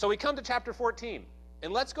So we come to chapter 14,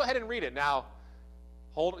 and let's go ahead and read it. Now,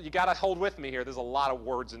 you got to hold with me here. There's a lot of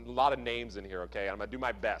words and a lot of names in here, okay? I'm going to do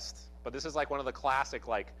my best. But this is like one of the classic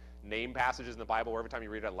name passages in the Bible where every time you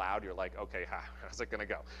read it aloud, you're like, okay, how's it going to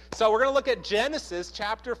go? So we're going to look at Genesis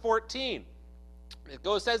chapter 14.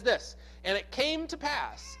 It says this, and it came to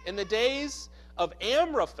pass in the days of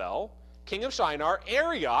Amraphel, king of Shinar,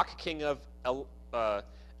 Arioch, king of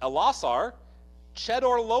Elasar,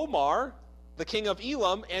 Chedorlaomer, the king of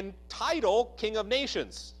Elam, and Tidal, king of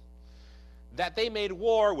nations, that they made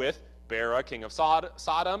war with Bera, king of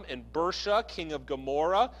Sodom, and Bersha, king of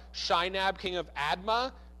Gomorrah, Shinab, king of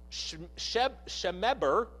Admah,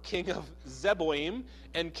 Shemeber, king of Zeboim,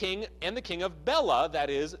 and the king of Bela,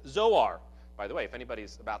 that is Zoar. By the way, if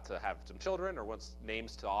anybody's about to have some children or wants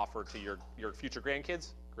names to offer to your future grandkids,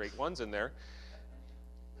 great ones in there.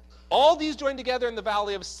 All these joined together in the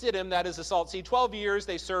valley of Siddim, that is the Salt Sea. 12 years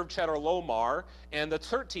they served Chedorlaomer, and the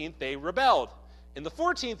 13th they rebelled. In the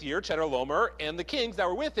 14th year, Chedorlaomer and the kings that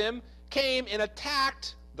were with him came and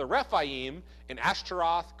attacked the Rephaim in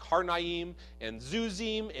Ashtaroth, Karnaim, and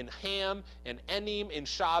Zuzim, and Ham, and Enim, and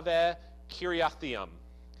Shaveh, Kiriathaim,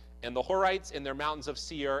 and the Horites in their mountains of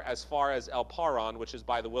Seir as far as El Paran, which is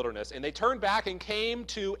by the wilderness. And they turned back and came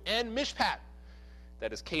to En Mishpat,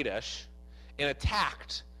 that is Kadesh, and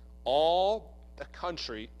attacked all the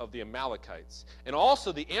country of the Amalekites, and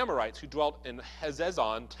also the Amorites who dwelt in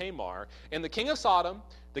Hazezon Tamar, and the king of Sodom,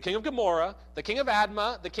 the king of Gomorrah, the king of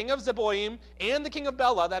Admah, the king of Zeboim, and the king of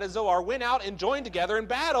Bela, that is Zoar, went out and joined together in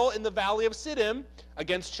battle in the valley of Siddim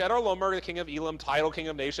against Chedorlaomer, the king of Elam, Tidal, king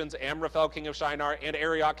of nations, Amraphel, king of Shinar, and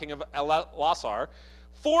Arioch, king of Elasar,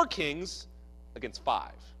 4 kings against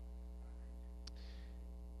 5.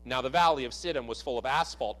 Now the valley of Siddim was full of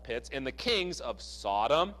asphalt pits, and the kings of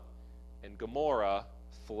Sodom and Gomorrah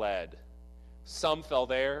fled. Some fell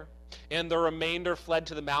there, and the remainder fled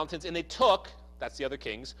to the mountains, and they took, that's the other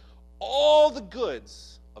kings, all the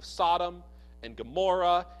goods of Sodom and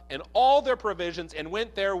Gomorrah and all their provisions and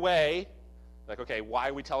went their way. Like, okay, why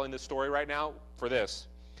are we telling this story right now? For this.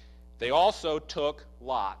 They also took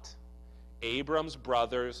Lot, Abram's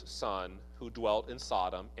brother's son, who dwelt in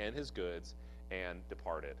Sodom, and his goods, and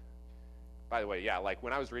departed. By the way, yeah, like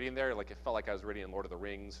when I was reading there, like it felt like I was reading Lord of the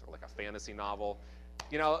Rings or like a fantasy novel.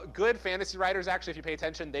 You know, good fantasy writers, actually, if you pay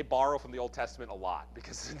attention, they borrow from the Old Testament a lot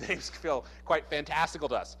because the names feel quite fantastical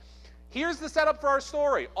to us. Here's the setup for our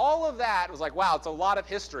story. All of that was like, wow, it's a lot of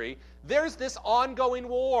history. There's this ongoing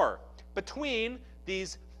war between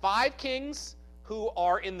these 5 kings who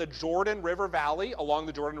are in the Jordan River Valley, along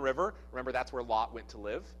the Jordan River. Remember, that's where Lot went to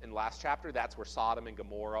live in the last chapter. That's where Sodom and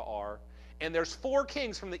Gomorrah are. And there's 4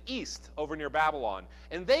 kings from the east over near Babylon.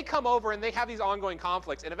 And they come over and they have these ongoing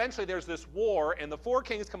conflicts. And eventually there's this war, and the 4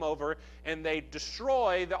 kings come over and they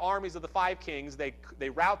destroy the armies of the 5 kings. They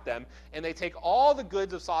rout them, and they take all the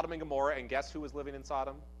goods of Sodom and Gomorrah. And guess who was living in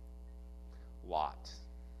Sodom? Lot.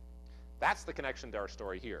 That's the connection to our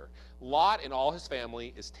story here. Lot and all his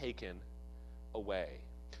family is taken away.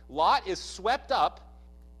 Lot is swept up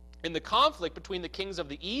in the conflict between the kings of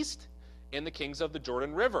the east and the kings of the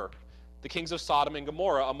Jordan River. The kings of Sodom and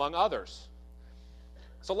Gomorrah, among others.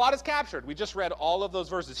 So Lot is captured. We just read all of those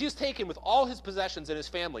verses. He is taken with all his possessions and his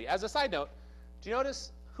family. As a side note, do you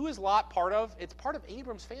notice who is Lot part of? It's part of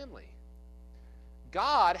Abram's family.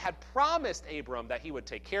 God had promised Abram that he would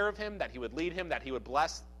take care of him, that he would lead him, that he would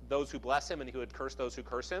bless those who bless him, and he would curse those who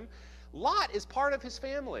curse him. Lot is part of his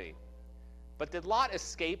family. But did Lot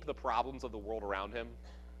escape the problems of the world around him?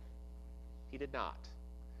 He did not.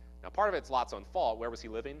 Now, part of it's Lot's own fault. Where was he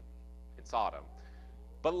living? In Sodom.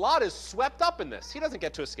 But Lot is swept up in this. He doesn't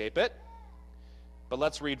get to escape it. But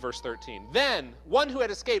let's read verse 13. Then one who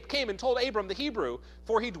had escaped came and told Abram the Hebrew,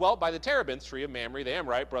 for he dwelt by the terebinth tree of Mamre the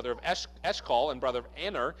Amorite, brother of Eshcol and brother of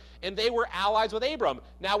Aner, and they were allies with Abram.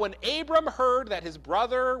 Now when Abram heard that his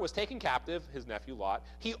brother was taken captive, his nephew Lot,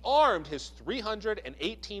 he armed his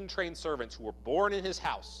 318 trained servants who were born in his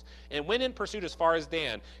house, and went in pursuit as far as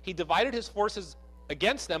Dan. He divided his forces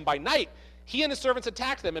against them by night. He and his servants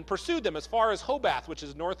attacked them and pursued them as far as Hobath, which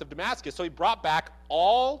is north of Damascus. So he brought back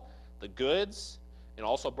all the goods and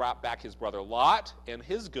also brought back his brother Lot and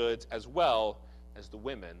his goods, as well as the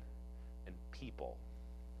women and people.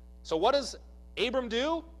 So what does Abram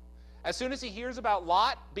do? As soon as he hears about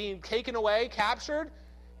Lot being taken away, captured,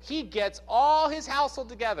 he gets all his household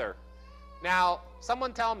together. Now,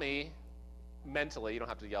 someone tell me, mentally, you don't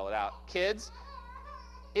have to yell it out, kids,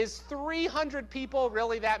 is 300 people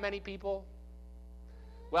really that many people?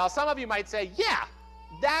 Well, some of you might say, yeah,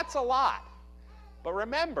 that's a lot. But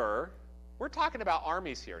remember, we're talking about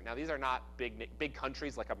armies here. Now, these are not big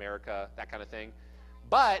countries like America, that kind of thing.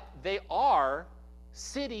 But they are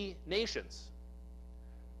city nations.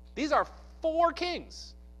 These are 4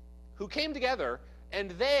 kings who came together,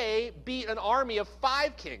 and they beat an army of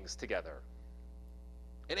 5 kings together.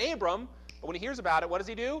 And Abram, when he hears about it, what does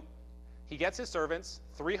he do? He gets his servants,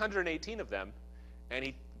 318 of them, and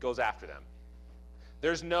he goes after them.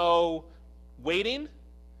 There's no waiting.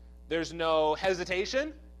 There's no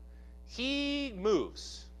hesitation. He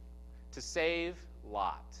moves to save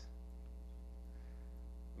Lot.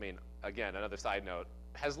 I mean, again, another side note.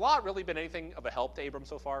 Has Lot really been anything of a help to Abram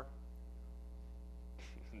so far?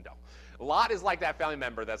 No. Lot is like that family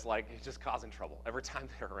member that's like, he's just causing trouble every time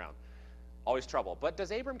they're around. Always trouble. But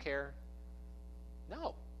does Abram care?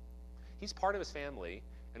 No. He's part of his family,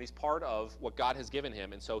 and he's part of what God has given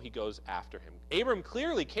him, and so he goes after him. Abram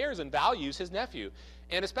clearly cares and values his nephew,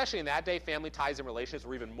 and especially in that day, family ties and relationships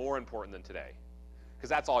were even more important than today, because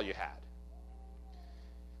that's all you had.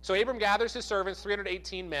 So Abram gathers his servants,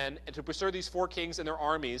 318 men, and to pursue these 4 kings and their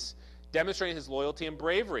armies, demonstrating his loyalty and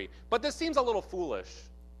bravery. But this seems a little foolish.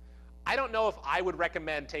 I don't know if I would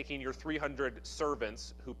recommend taking your 300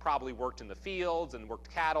 servants who probably worked in the fields and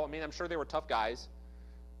worked cattle. I mean, I'm sure they were tough guys.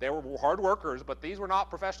 They were hard workers, but these were not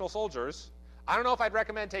professional soldiers. I don't know if I'd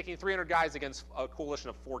recommend taking 300 guys against a coalition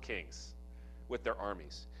of 4 kings with their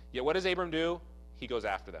armies. Yet what does Abram do? He goes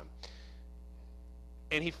after them.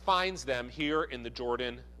 And he finds them here in the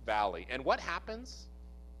Jordan Valley. And what happens?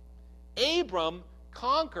 Abram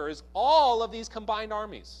conquers all of these combined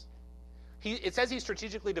armies. It says he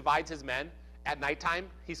strategically divides his men at nighttime.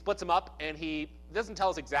 He splits them up, and he doesn't tell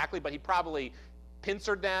us exactly, but he probably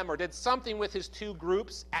pincered them or did something with his 2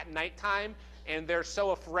 groups at nighttime, and they're so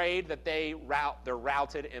afraid that they're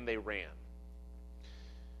routed and they ran.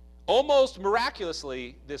 Almost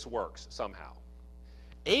miraculously, this works somehow.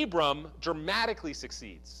 Abram dramatically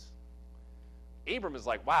succeeds. Abram is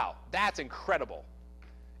like, wow, that's incredible.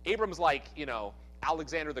 Abram's like,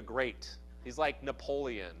 Alexander the Great. He's like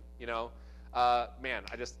Napoleon, Man,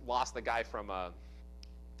 I just lost the guy from the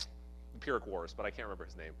Pyrrhic Wars, but I can't remember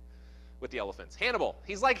his name, with the elephants. Hannibal.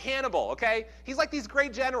 He's like Hannibal, okay? He's like these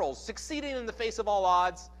great generals, succeeding in the face of all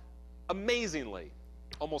odds, amazingly,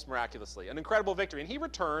 almost miraculously. An incredible victory. And he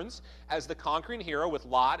returns as the conquering hero with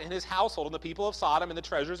Lot and his household and the people of Sodom and the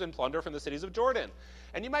treasures and plunder from the cities of Jordan.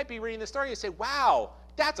 And you might be reading this story and you say, wow,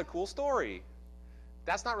 that's a cool story.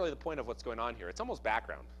 That's not really the point of what's going on here. It's almost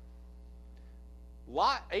background.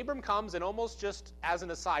 Abram comes and almost just as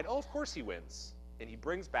an aside, of course he wins. And he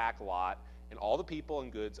brings back Lot and all the people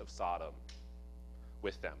and goods of Sodom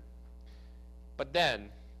with them. But then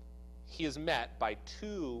he is met by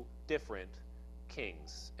 2 different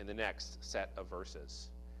kings in the next set of verses.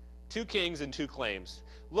 2 kings and 2 claims.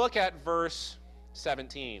 Look at verse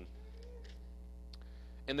 17.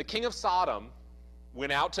 And the king of Sodom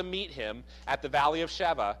went out to meet him at the valley of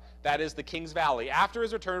Sheva, that is the king's valley, after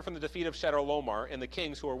his return from the defeat of Chedorlaomer and the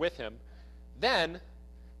kings who were with him. Then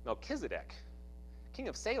Melchizedek, king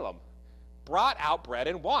of Salem, brought out bread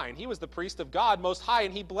and wine. He was the priest of God Most High,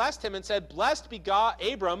 and he blessed him and said, blessed be God,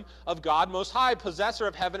 Abram of God Most High, possessor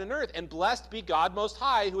of heaven and earth, and blessed be God Most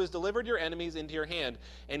High, who has delivered your enemies into your hand.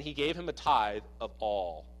 And he gave him a tithe of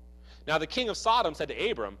all. Now the king of Sodom said to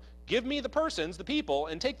Abram, give me the persons, the people,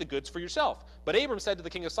 and take the goods for yourself. But Abram said to the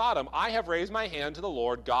king of Sodom, I have raised my hand to the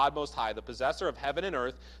Lord, God Most High, the possessor of heaven and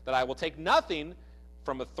earth, that I will take nothing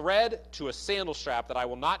from a thread to a sandal strap, that I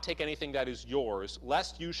will not take anything that is yours,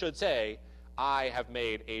 lest you should say, I have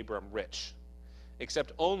made Abram rich,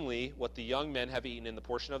 except only what the young men have eaten in the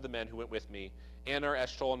portion of the men who went with me, Aner,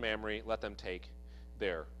 Eshcol, and Mamre, let them take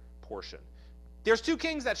their portion. There's 2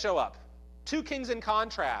 kings that show up, 2 kings in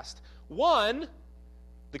contrast. One,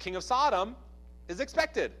 the king of Sodom, is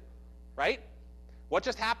expected, right? What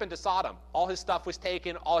just happened to Sodom? All his stuff was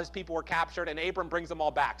taken, all his people were captured, and Abram brings them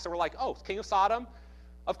all back. So we're like, oh, king of Sodom,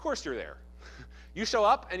 of course you're there. You show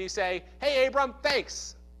up and you say, hey, Abram,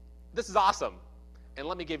 thanks. This is awesome, and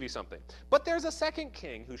let me give you something. But there's a second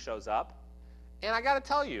king who shows up, and I got to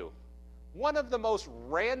tell you, one of the most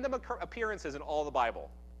random appearances in all the Bible.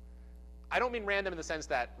 I don't mean random in the sense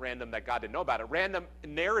that random that God didn't know about it, random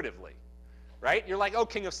narratively, right? You're like, oh,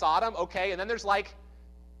 king of Sodom, okay, and then there's like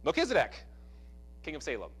Melchizedek, king of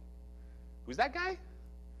Salem. Who's that guy?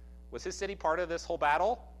 Was his city part of this whole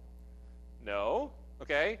battle? No,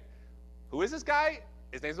 okay. Who is this guy?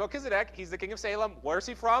 His name's Melchizedek. He's the king of Salem. Where's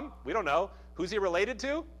he from? We don't know. Who's he related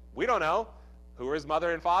to? We don't know. Who are his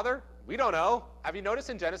mother and father? We don't know. Have you noticed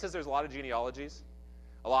in Genesis there's a lot of genealogies?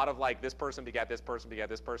 A lot of like this person begat this person begat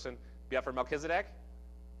this person. Begat for Melchizedek?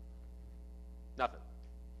 Nothing.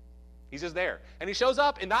 He's just there. And he shows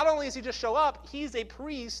up, and not only does he just show up, he's a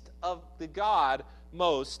priest of the God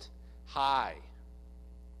Most High.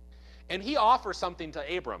 And he offers something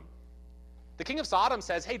to Abram. The king of Sodom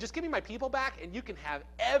says, hey, just give me my people back, and you can have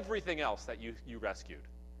everything else that you rescued.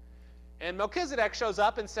 And Melchizedek shows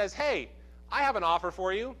up and says, hey, I have an offer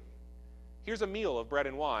for you. Here's a meal of bread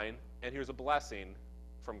and wine, and here's a blessing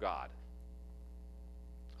from God.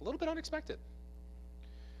 A little bit unexpected.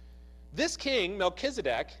 This king,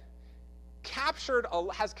 Melchizedek,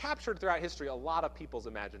 has captured throughout history a lot of people's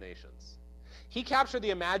imaginations. He captured the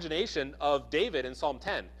imagination of David in Psalm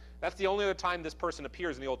 10. That's the only other time this person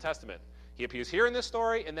appears in the Old Testament. He appears here in this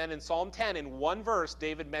story, and then in Psalm 10, in one verse,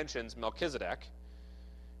 David mentions Melchizedek.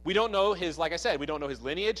 We don't know his, like I said, we don't know his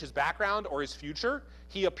lineage, his background, or his future.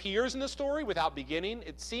 He appears in the story without beginning.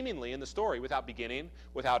 It's seemingly in the story without beginning,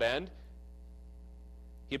 without end.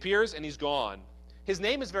 He appears and he's gone. His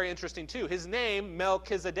name is very interesting too. His name,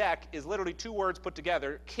 Melchizedek, is literally two words put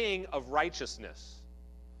together, king of righteousness.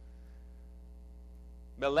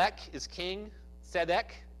 Melech is king,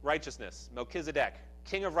 Sedek, righteousness. Melchizedek,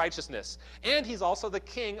 king of righteousness. And he's also the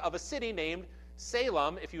king of a city named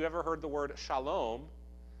Salem. If you ever heard the word Shalom,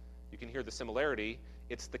 you can hear the similarity.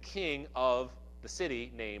 It's the king of the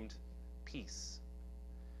city named Peace.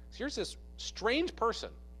 So here's this strange person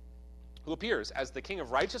who appears as the king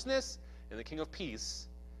of righteousness and the king of peace,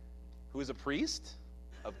 who is a priest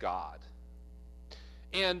of God.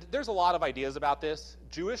 And there's a lot of ideas about this.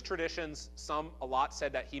 Jewish traditions, a lot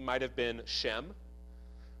said that he might have been Shem,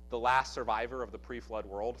 the last survivor of the pre-flood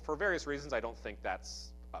world. For various reasons, I don't think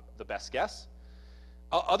that's the best guess.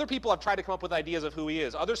 Other people have tried to come up with ideas of who he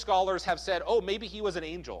is. Other scholars have said, oh, maybe he was an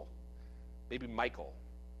angel. Maybe Michael,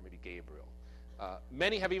 or maybe Gabriel.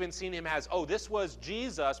 Many have even seen him as, oh, this was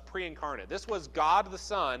Jesus pre-incarnate. This was God the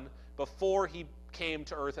Son before he came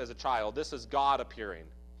to earth as a child. This is God appearing.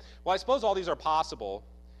 Well, I suppose all these are possible.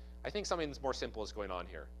 I think something more simple is going on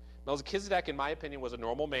here. Melchizedek, in my opinion, was a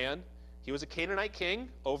normal man. He was a Canaanite king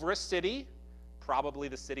over a city, probably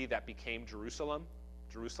the city that became Jerusalem,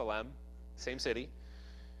 same city,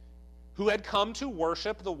 who had come to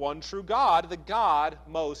worship the one true God, the God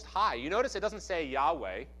Most High. You notice it doesn't say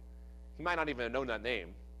Yahweh. He might not even have known that name.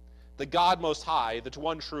 The God Most High, the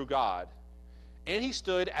one true God. And he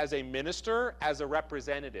stood as a minister, as a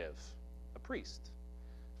representative, a priest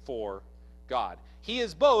for God. He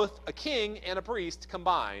is both a king and a priest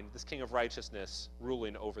combined, this king of righteousness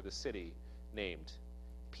ruling over the city named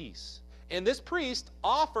Peace. And this priest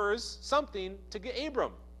offers something to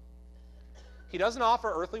Abram. He doesn't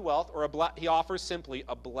offer earthly wealth, or he offers simply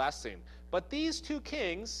a blessing. But these two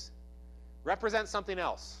kings represent something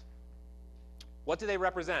else. What do they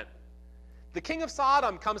represent? The king of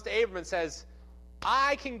Sodom comes to Abram and says,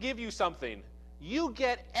 I can give you something. You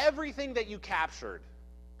get everything that you captured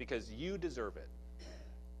because you deserve it.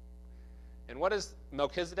 And what does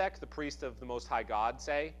Melchizedek, the priest of the Most High God,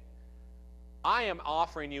 say? I am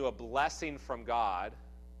offering you a blessing from God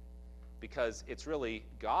because it's really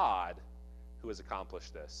God who has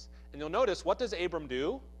accomplished this. And you'll notice, what does Abram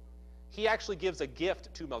do? He actually gives a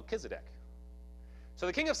gift to Melchizedek. So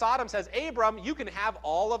the king of Sodom says, Abram, you can have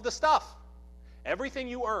all of the stuff. Everything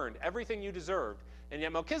you earned, everything you deserved. And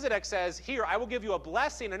yet Melchizedek says, here, I will give you a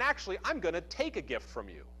blessing, and actually, I'm going to take a gift from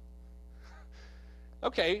you.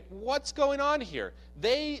 Okay, what's going on here?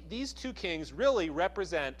 These two kings really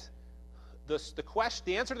represent the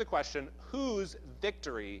answer to the question, whose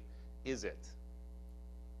victory is it?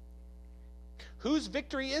 Whose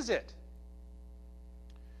victory is it?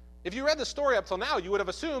 If you read the story up till now, you would have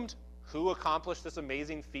assumed who accomplished this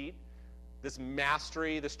amazing feat, this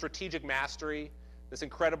mastery, this strategic mastery, this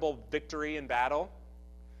incredible victory in battle.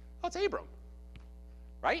 Well, it's Abram,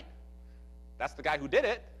 right? That's the guy who did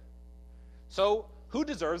it. So who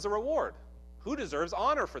deserves the reward? Who deserves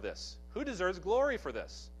honor for this? Who deserves glory for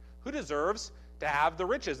this? Who deserves to have the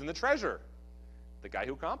riches and the treasure? The guy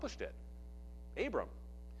who accomplished it, Abram.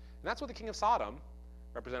 And that's what the king of Sodom,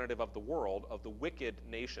 representative of the world, of the wicked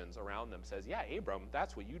nations around them, says, yeah, Abram,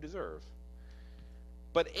 that's what you deserve.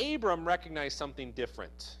 But Abram recognized something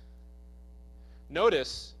different.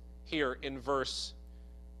 Notice here in verse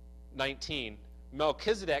 19,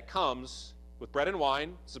 Melchizedek comes with bread and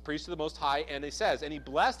wine, as the priest of the Most High, and he says, and he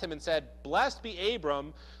blessed him and said, blessed be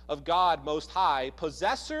Abram of God Most High,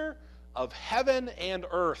 possessor of heaven and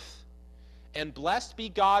earth. And blessed be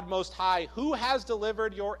God Most High, who has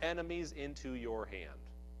delivered your enemies into your hand.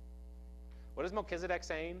 What is Melchizedek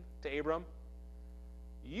saying to Abram?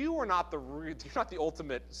 You're not the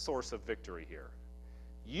ultimate source of victory here.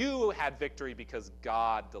 You had victory because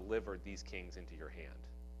God delivered these kings into your hand.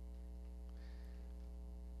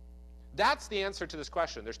 That's the answer to this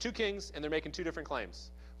question. There's two kings, and they're making two different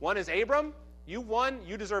claims. One is Abram, you won,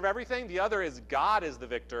 you deserve everything. The other is God is the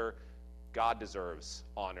victor. God deserves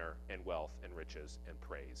honor and wealth and riches and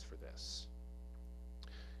praise for this.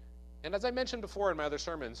 And as I mentioned before in my other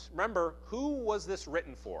sermons, remember, who was this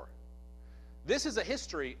written for? This is a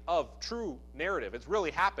history of true narrative. It's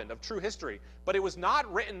really happened, of true history. But it was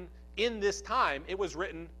not written in this time. It was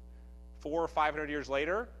written 400 or 500 years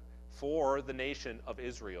later for the nation of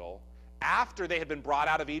Israel after they had been brought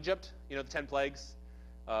out of Egypt. You know, the 10 plagues.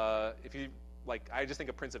 If you like, I just think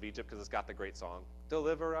of Prince of Egypt because it's got the great song,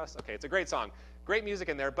 "Deliver Us." Okay, it's a great song. Great music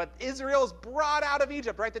in there. But Israel's brought out of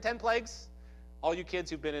Egypt, right? The 10 plagues. All you kids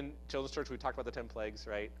who've been in children's church, we talked about the 10 plagues,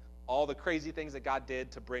 right? All the crazy things that God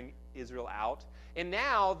did to bring Israel out. And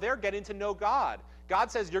now they're getting to know God. God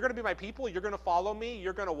says, you're going to be my people. You're going to follow me.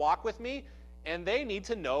 You're going to walk with me. And they need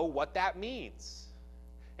to know what that means.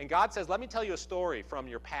 And God says, let me tell you a story from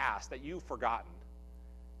your past that you've forgotten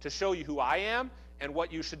to show you who I am and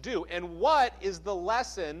what you should do. And what is the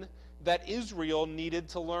lesson that Israel needed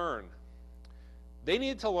to learn? They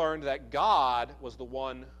needed to learn that God was the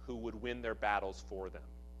one who would win their battles for them.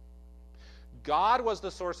 God was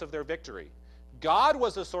the source of their victory. God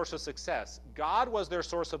was the source of success. God was their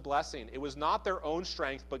source of blessing. It was not their own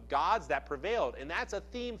strength, but God's that prevailed. And that's a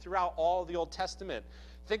theme throughout all the Old Testament.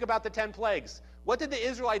 Think about the 10 plagues. What did the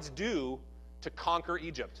Israelites do to conquer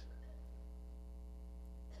Egypt?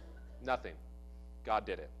 Nothing. God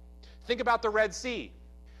did it. Think about the Red Sea.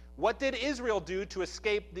 What did Israel do to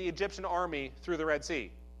escape the Egyptian army through the Red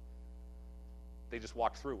Sea? They just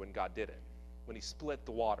walked through when God did it, when he split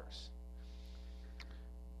the waters.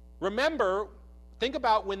 Remember, think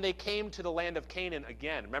about when they came to the land of Canaan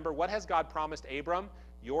again. Remember, what has God promised Abram?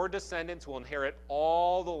 Your descendants will inherit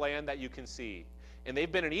all the land that you can see. And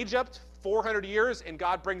they've been in Egypt 400 years, and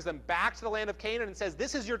God brings them back to the land of Canaan and says,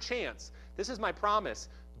 this is your chance. This is my promise.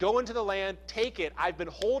 Go into the land, take it. I've been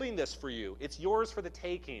holding this for you. It's yours for the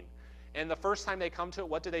taking. And the first time they come to it,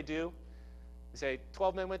 what do? They say,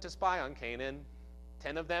 12 men went to spy on Canaan.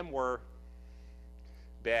 10 of them were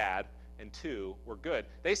bad, and 2 were good.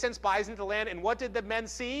 They sent spies into the land, and what did the men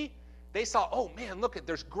see? They saw, oh man, look,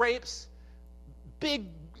 there's grapes, big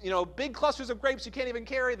clusters of grapes, you can't even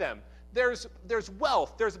carry them. There's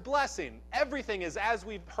wealth, there's blessing. Everything is as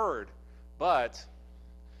we've heard, but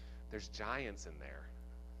there's giants in there.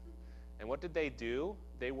 And what did they do?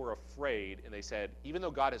 They were afraid, and they said, even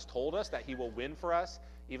though God has told us that he will win for us,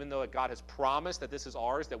 even though God has promised that this is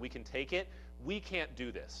ours, that we can take it, we can't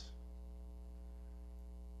do this.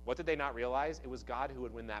 What did they not realize? It was God who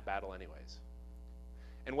would win that battle anyways.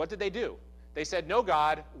 And what did they do? They said, no,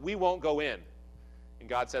 God, we won't go in. And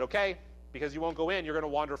God said, okay, because you won't go in, you're going to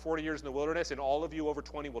wander 40 years in the wilderness, and all of you over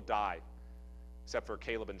 20 will die, except for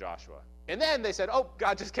Caleb and Joshua. And then they said, oh,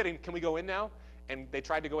 God, just kidding. Can we go in now? And they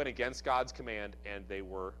tried to go in against God's command, and they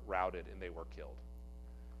were routed, and they were killed.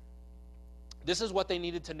 This is what they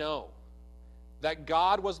needed to know, that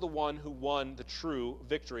God was the one who won the true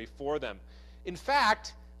victory for them. In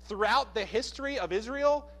fact, throughout the history of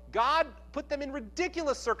Israel, God put them in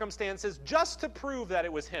ridiculous circumstances just to prove that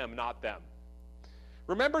it was him, not them.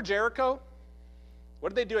 Remember Jericho? What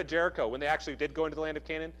did they do at Jericho when they actually did go into the land of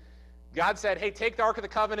Canaan? God said, hey, take the Ark of the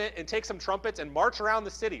Covenant and take some trumpets and march around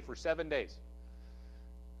the city for 7 days.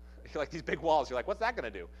 Like these big walls. You're like, what's that going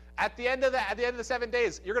to do? At the end of the 7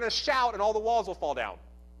 days, you're going to shout and all the walls will fall down.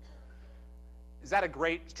 Is that a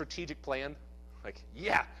great strategic plan? Like,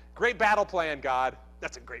 yeah, great battle plan, God.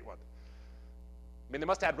 That's a great one. I mean, they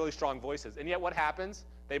must have had really strong voices. And yet what happens?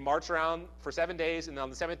 They march around for 7 days, and on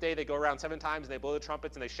the 7th day, they go around 7 times, and they blow the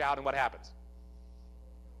trumpets, and they shout, and what happens?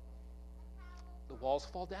 The walls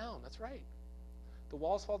fall down. That's right. The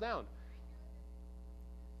walls fall down.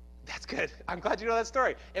 That's good. I'm glad you know that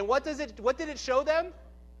story. And what did it show them?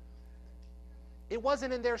 It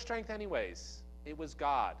wasn't in their strength anyways. It was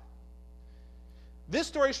God. This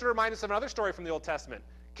story should remind us of another story from the Old Testament.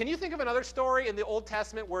 Can you think of another story in the Old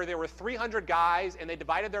Testament where there were 300 guys and they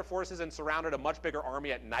divided their forces and surrounded a much bigger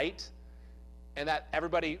army at night, and that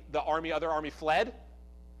other army fled?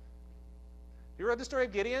 You read the story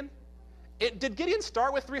of Gideon? Did Gideon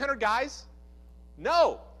start with 300 guys?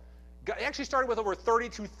 No. It actually started with over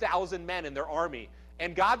 32,000 men in their army.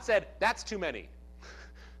 And God said, that's too many.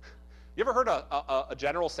 You ever heard a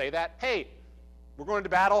general say that? Hey, we're going to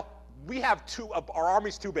battle. Our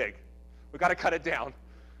army's too big. We've got to cut it down.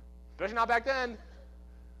 Especially not back then.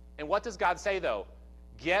 And what does God say, though?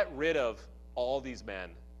 Get rid of all these men.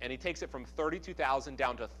 And he takes it from 32,000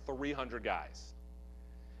 down to 300 guys.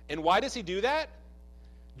 And why does he do that?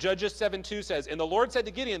 Judges 7:2 says, and the Lord said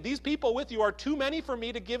to Gideon, these people with you are too many for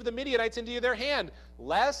me to give the Midianites into their hand,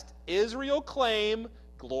 lest Israel claim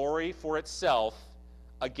glory for itself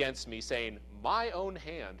against me, saying, my own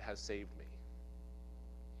hand has saved me.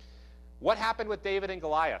 What happened with David and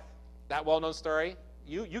Goliath? That well-known story.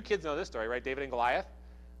 You kids know this story, right? David and Goliath.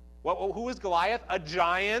 Who was Goliath? A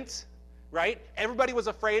giant, right? Everybody was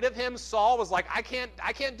afraid of him. Saul was like, I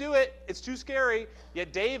can't do it. It's too scary.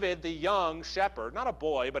 Yet David, the young shepherd, not a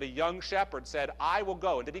boy, but a young shepherd, said, I will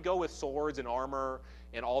go. And did he go with swords and armor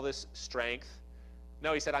and all this strength?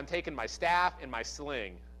 No, he said, I'm taking my staff and my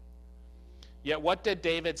sling. Yet what did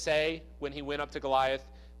David say when he went up to Goliath?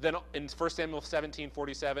 Then in 1 Samuel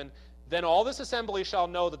 17:47, then all this assembly shall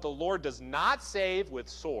know that the Lord does not save with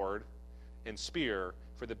sword and spear,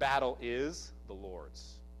 for the battle is the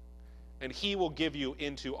Lord's. And he will give you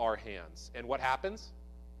into our hands. And what happens?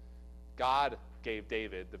 God gave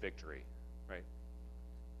David the victory, right?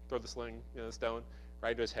 Throw the sling, the stone,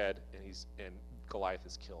 right to his head, and Goliath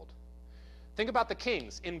is killed. Think about the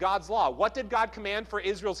kings in God's law. What did God command for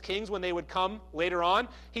Israel's kings when they would come later on?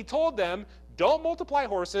 He told them, don't multiply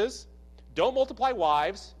horses, don't multiply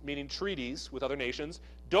wives, meaning treaties with other nations,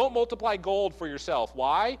 don't multiply gold for yourself.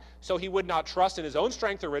 Why? So he would not trust in his own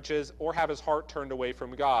strength or riches or have his heart turned away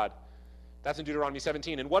from God. That's in Deuteronomy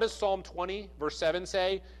 17. And what does Psalm 20, verse 7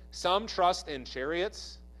 say? Some trust in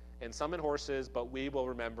chariots and some in horses, but we will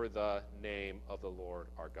remember the name of the Lord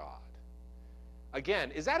our God.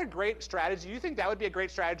 Again, is that a great strategy? Do you think that would be a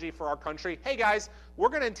great strategy for our country? Hey guys, we're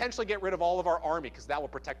going to intentionally get rid of all of our army because that will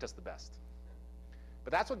protect us the best.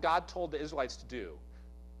 But that's what God told the Israelites to do.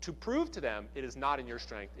 To prove to them, it is not in your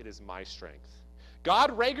strength, it is my strength.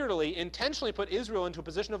 God regularly, intentionally put Israel into a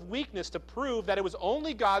position of weakness to prove that it was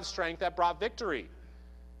only God's strength that brought victory.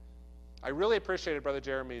 I really appreciated Brother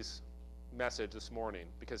Jeremy's message this morning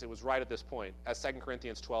because it was right at this point. As 2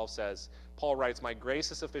 Corinthians 12 says, Paul writes, my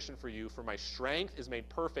grace is sufficient for you, for my strength is made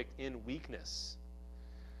perfect in weakness.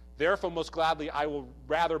 Therefore, most gladly, I will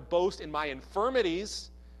rather boast in my infirmities,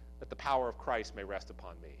 that the power of Christ may rest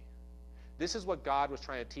upon me. This is what God was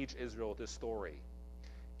trying to teach Israel with this story.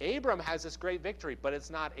 Abram has this great victory, but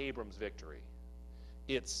it's not Abram's victory.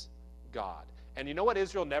 It's God. And you know what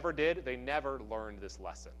Israel never did? They never learned this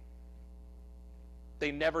lesson.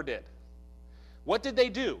 They never did. What did they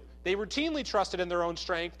do? They routinely trusted in their own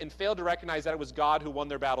strength and failed to recognize that it was God who won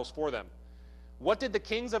their battles for them. What did the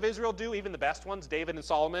kings of Israel do, even the best ones, David and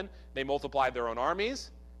Solomon? They multiplied their own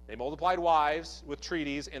armies, they multiplied wives with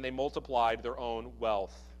treaties, and they multiplied their own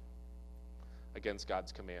wealth against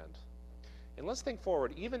God's command. And let's think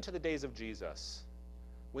forward, even to the days of Jesus.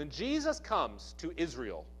 When Jesus comes to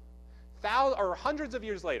Israel, hundreds of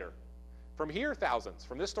years later, from here, thousands.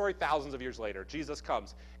 From this story, thousands of years later, Jesus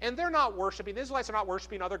comes. And they're not worshiping, the Israelites are not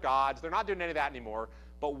worshiping other gods. They're not doing any of that anymore.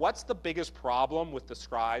 But what's the biggest problem with the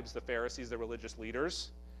scribes, the Pharisees, the religious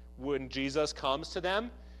leaders? When Jesus comes to them,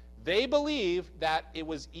 they believe that it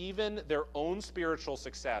was even their own spiritual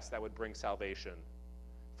success that would bring salvation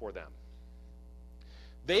for them.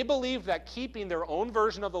 They believed that keeping their own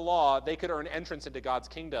version of the law, they could earn entrance into God's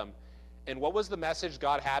kingdom. And what was the message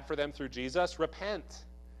God had for them through Jesus? Repent.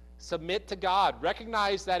 Submit to God.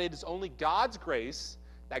 Recognize that it is only God's grace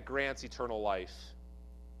that grants eternal life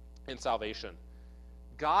and salvation.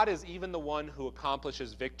 God is even the one who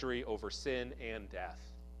accomplishes victory over sin and death.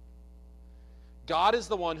 God is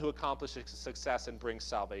the one who accomplishes success and brings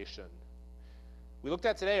salvation. We looked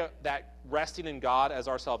at today that resting in God as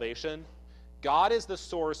our salvation. God is the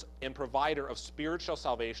source and provider of spiritual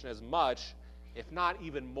salvation as much, if not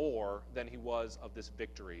even more, than he was of this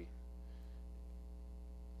victory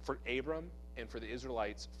for Abram and for the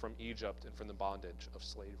Israelites from Egypt and from the bondage of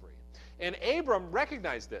slavery. And Abram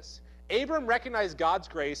recognized this. Abram recognized God's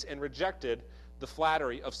grace and rejected the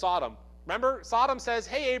flattery of Sodom. Remember, Sodom says,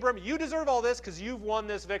 hey, Abram, you deserve all this because you've won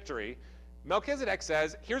this victory. Melchizedek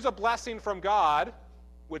says, here's a blessing from God,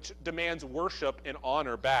 which demands worship and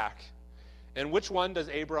honor back. And which one does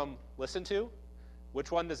Abram listen to?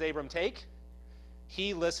 Which one does Abram take?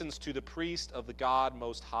 He listens to the priest of the God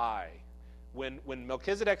Most High. When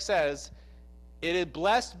Melchizedek says, it is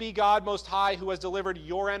blessed be God Most High who has delivered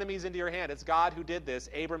your enemies into your hand. It's God who did this.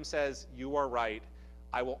 Abram says, you are right.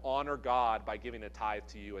 I will honor God by giving a tithe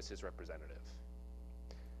to you as his representative.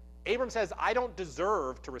 Abram says, I don't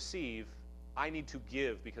deserve to receive. I need to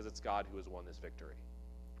give because it's God who has won this victory.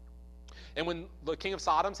 And when the king of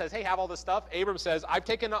Sodom says, hey, have all this stuff, Abram says, I've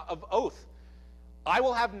taken an oath. I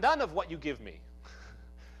will have none of what you give me.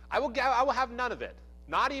 I will have none of it.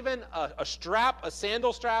 Not even a strap, a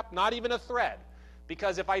sandal strap, not even a thread.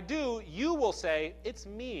 Because if I do, you will say, it's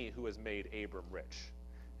me who has made Abram rich.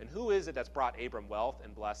 And who is it that's brought Abram wealth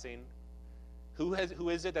and blessing? Who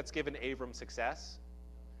is it that's given Abram success?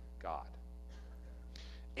 God.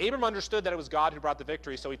 Abram understood that it was God who brought the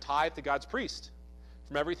victory, so he tithed to God's priest.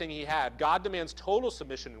 from everything he had. God demands total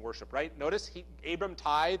submission and worship, right? Notice Abram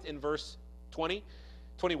tithed in verse 20,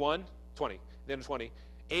 21, 20, the end of 20.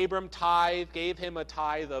 Abram tithed, gave him a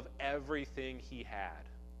tithe of everything he had.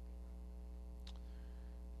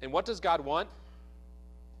 And what does God want?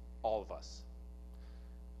 All of us.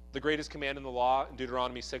 The greatest command in the law, in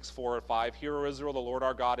Deuteronomy 6, 4, and 5, Hear, O Israel, the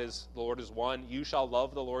Lord is one. You shall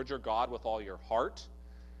love the Lord your God with all your heart,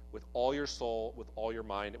 with all your soul, with all your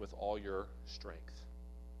mind, and with all your strength.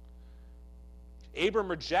 Abram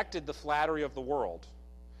rejected the flattery of the world.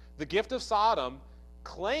 The gift of Sodom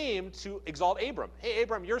claimed to exalt Abram. Hey,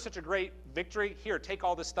 Abram, you're such a great victory. Here, take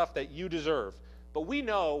all this stuff that you deserve. But we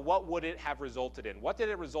know what would it have resulted in. What did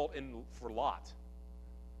it result in for Lot?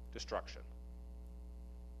 Destruction.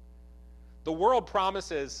 The world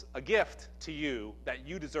promises a gift to you that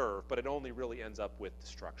you deserve, but it only really ends up with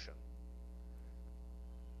destruction.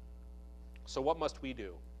 So what must we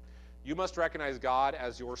do? You must recognize God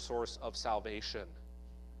as your source of salvation.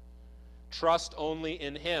 Trust only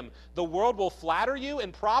in him. The world will flatter you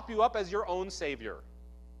and prop you up as your own savior.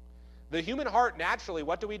 The human heart, naturally,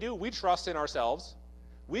 what do? We trust in ourselves.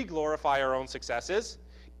 We glorify our own successes.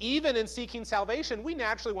 Even in seeking salvation, we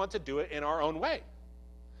naturally want to do it in our own way.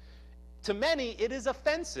 To many, it is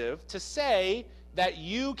offensive to say that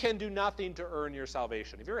you can do nothing to earn your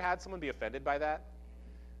salvation. Have you ever had someone be offended by that?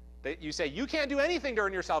 You say, you can't do anything to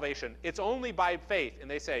earn your salvation. It's only by faith. And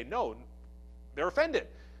they say, no, they're offended.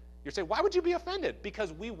 You say, why would you be offended?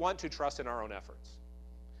 Because we want to trust in our own efforts.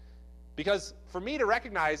 Because for me to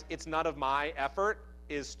recognize it's none of my effort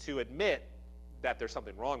is to admit that there's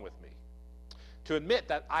something wrong with me. To admit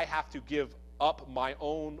that I have to give up my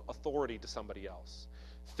own authority to somebody else.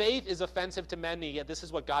 Faith is offensive to many, yet this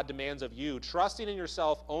is what God demands of you. Trusting in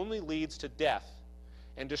yourself only leads to death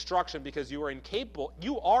and destruction because you are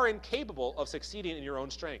incapable of succeeding in your own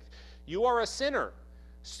strength. You are a sinner,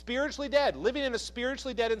 spiritually dead, living in a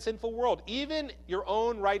spiritually dead and sinful world. Even your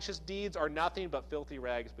own righteous deeds are nothing but filthy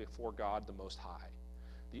rags before God the Most High,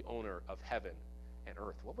 the owner of heaven and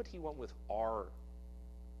earth. What would he want with our...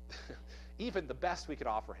 Even the best we could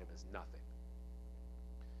offer him is nothing.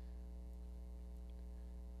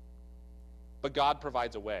 But God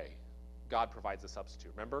provides a way. God provides a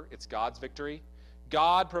substitute. Remember, it's God's victory.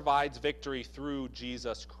 God provides victory through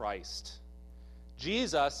Jesus Christ.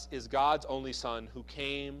 Jesus is God's only Son who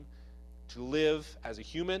came to live as a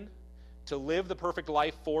human, to live the perfect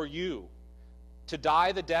life for you, to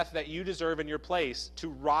die the death that you deserve in your place, to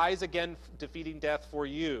rise again defeating death for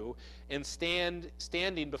you, and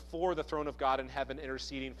standing before the throne of God in heaven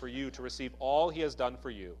interceding for you to receive all he has done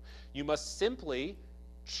for you. You must simply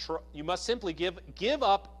give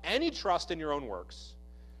up any trust in your own works.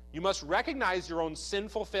 You must recognize your own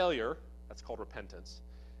sinful failure, that's called repentance,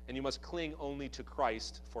 and you must cling only to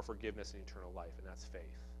Christ for forgiveness and eternal life, and that's faith.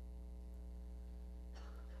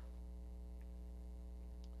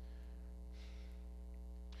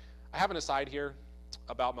 I have an aside here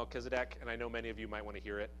about Melchizedek, and I know many of you might want to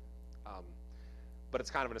hear it, but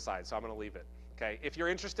it's kind of an aside, so I'm going to leave it. Okay? If you're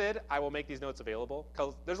interested, I will make these notes available,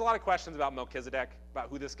 because there's a lot of questions about Melchizedek, about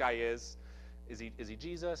who this guy is. Is he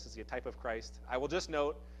Jesus? Is he a type of Christ? I will just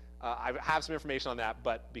note, I have some information on that,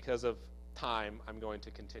 but because of time, I'm going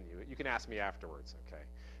to continue. You can ask me afterwards, okay?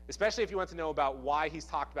 Especially if you want to know about why he's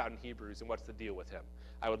talked about in Hebrews and what's the deal with him.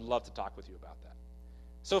 I would love to talk with you about that.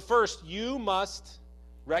 So first, you must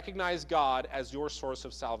recognize God as your source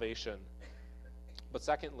of salvation. But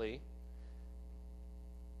secondly,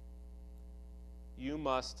 you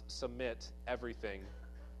must submit everything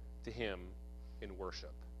to him in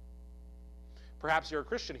worship. Perhaps you're a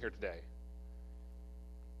Christian here today.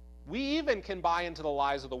 We even can buy into the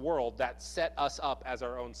lies of the world that set us up as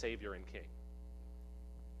our own Savior and King.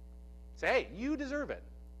 Say, hey, you deserve it.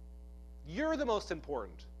 You're the most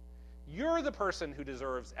important. You're the person who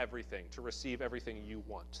deserves everything, to receive everything you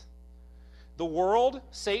want. The world,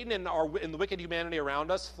 Satan, and the wicked humanity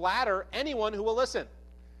around us flatter anyone who will listen.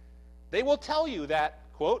 They will tell you that,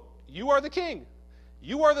 quote, you are the king.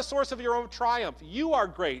 You are the source of your own triumph. You are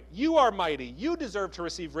great. You are mighty. You deserve to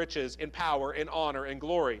receive riches and power and honor and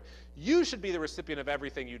glory. You should be the recipient of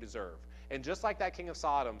everything you deserve. And just like that king of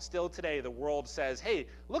Sodom, still today the world says, hey,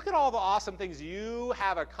 look at all the awesome things you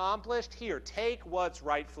have accomplished. Here, take what's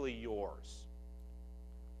rightfully yours.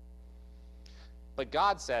 But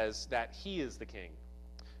God says that he is the king.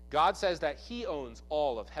 God says that he owns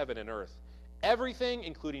all of heaven and earth. Everything,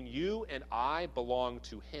 including you and I, belong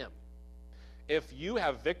to him. If you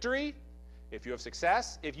have victory, if you have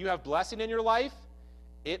success, if you have blessing in your life,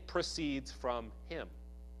 it proceeds from him.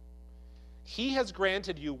 He has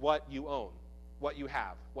granted you what you own, what you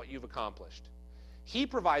have, what you've accomplished. He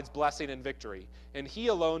provides blessing and victory, and he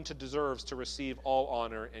alone deserves to receive all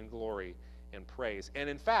honor and glory and praise. And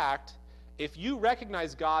in fact, if you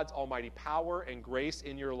recognize God's almighty power and grace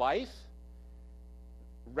in your life,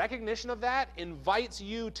 recognition of that invites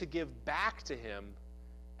you to give back to him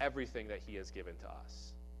everything that he has given to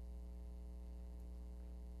us.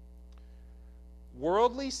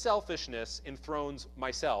 Worldly selfishness enthrones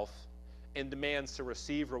myself and demands to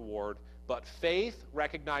receive reward, but faith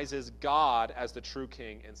recognizes God as the true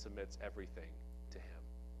king and submits everything to him.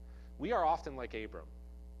 We are often like Abram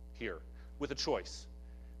here with a choice.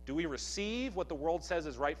 Do we receive what the world says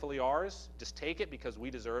is rightfully ours, just take it because we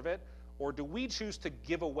deserve it, or do we choose to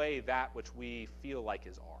give away that which we feel like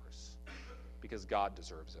is ours because God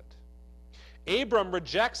deserves it? Abram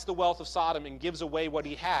rejects the wealth of Sodom and gives away what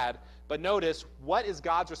he had, but notice, what is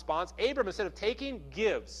God's response? Abram, instead of taking,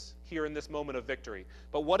 gives here in this moment of victory.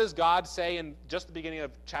 But what does God say in just the beginning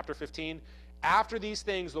of chapter 15? After these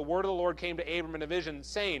things, the word of the Lord came to Abram in a vision,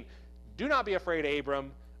 saying, "Do not be afraid,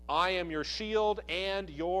 Abram. I am your shield and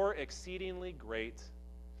your exceedingly great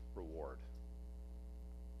reward."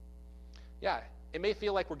 Yeah, it may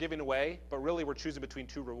feel like we're giving away, but really we're choosing between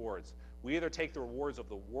two rewards. We either take the rewards of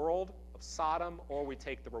the world, of Sodom, or we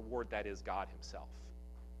take the reward that is God himself.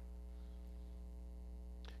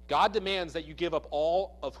 God demands that you give up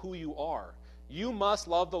all of who you are. You must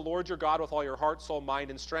love the Lord your God with all your heart, soul, mind,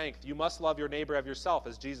 and strength. You must love your neighbor as yourself,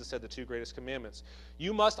 as Jesus said, the two greatest commandments.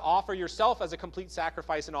 You must offer yourself as a complete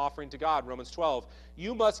sacrifice and offering to God, Romans 12.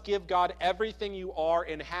 You must give God everything you are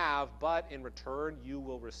and have, but in return you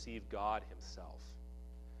will receive God himself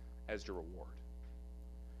as your reward.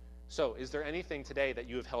 So, is there anything today that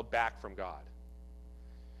you have held back from God?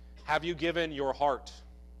 Have you given your heart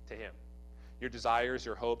to him? Your desires,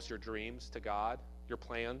 your hopes, your dreams to God, your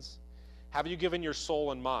plans? Have you given your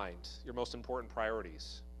soul and mind, your most important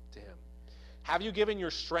priorities, to him? Have you given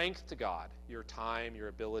your strength to God, your time, your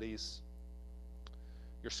abilities,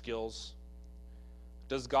 your skills?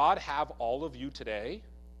 Does God have all of you today?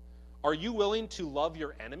 Are you willing to love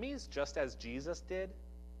your enemies just as Jesus did?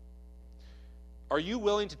 Are you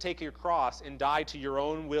willing to take your cross and die to your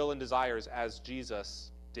own will and desires as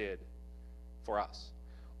Jesus did for us?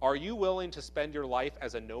 Are you willing to spend your life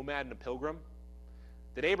as a nomad and a pilgrim?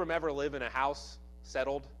 Did Abram ever live in a house,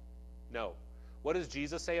 settled? No. What does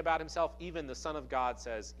Jesus say about himself? Even the Son of God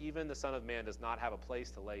says, even the Son of Man does not have a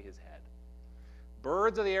place to lay his head.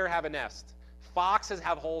 Birds of the air have a nest. Foxes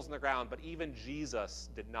have holes in the ground, but even Jesus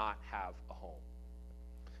did not have a home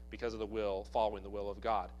because of the will, following the will of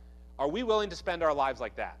God. Are we willing to spend our lives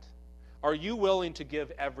like that? Are you willing to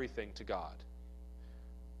give everything to God?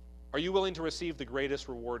 Are you willing to receive the greatest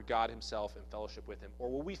reward, God himself, and fellowship with him? Or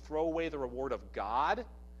will we throw away the reward of God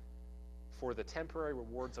for the temporary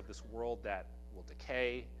rewards of this world that will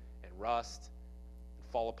decay and rust and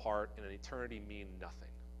fall apart and in eternity mean nothing?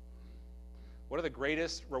 What are the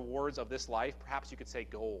greatest rewards of this life? Perhaps you could say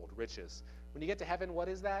gold, riches. When you get to heaven, what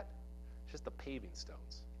is that? It's just the paving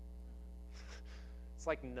stones. It's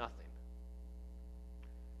like nothing.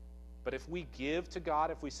 But if we give to God,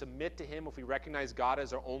 if we submit to him, if we recognize God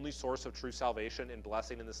as our only source of true salvation and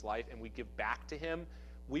blessing in this life, and we give back to him,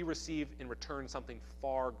 we receive in return something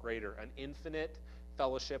far greater, an infinite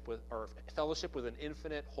fellowship with an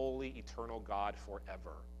infinite, holy, eternal God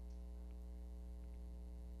forever.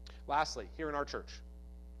 Lastly, here in our church,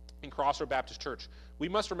 in Crossroad Baptist Church, we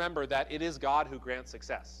must remember that it is God who grants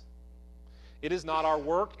success. It is not our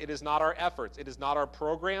work, it is not our efforts, it is not our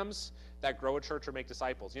programs that grow a church or make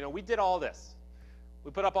disciples. You know, we did all this.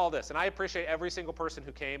 We put up all this, and I appreciate every single person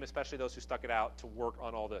who came, especially those who stuck it out to work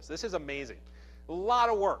on all this. This is amazing. A lot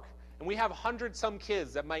of work. And we have 100-some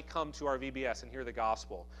kids that might come to our VBS and hear the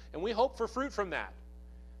gospel. And we hope for fruit from that.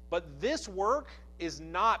 But this work is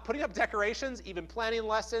not putting up decorations, even planning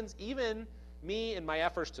lessons, even me and my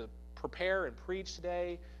efforts to prepare and preach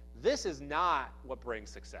today. This is not what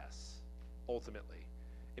brings success, ultimately.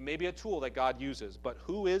 It may be a tool that God uses, but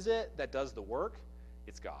who is it that does the work?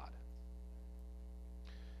 It's God.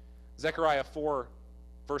 Zechariah 4,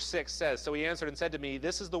 verse 6 says, "So he answered and said to me,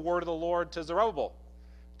 this is the word of the Lord to Zerubbabel,"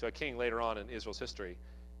 to a king later on in Israel's history.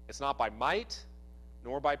 "It's not by might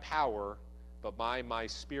nor by power, but by my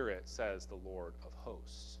spirit, says the Lord of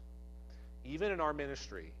hosts." Even in our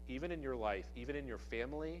ministry, even in your life, even in your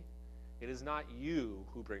family, it is not you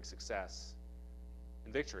who brings success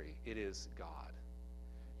and victory. It is God.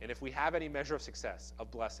 And if we have any measure of success, of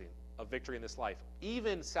blessing, of victory in this life,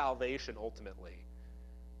 even salvation ultimately,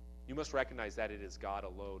 you must recognize that it is God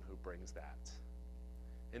alone who brings that.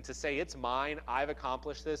 And to say, it's mine, I've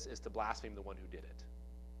accomplished this, is to blaspheme the one who did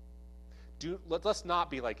it. Let's not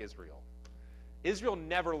be like Israel. Israel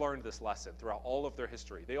never learned this lesson throughout all of their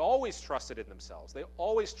history. They always trusted in themselves. They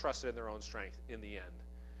always trusted in their own strength in the end.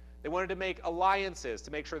 They wanted to make alliances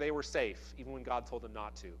to make sure they were safe, even when God told them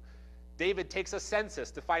not to. David takes a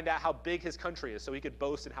census to find out how big his country is so he could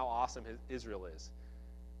boast in how awesome Israel is.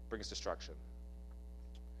 Brings destruction.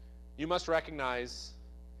 You must recognize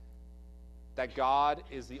that God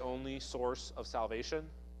is the only source of salvation,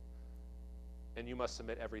 and you must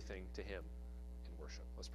submit everything to him in worship. Let's pray.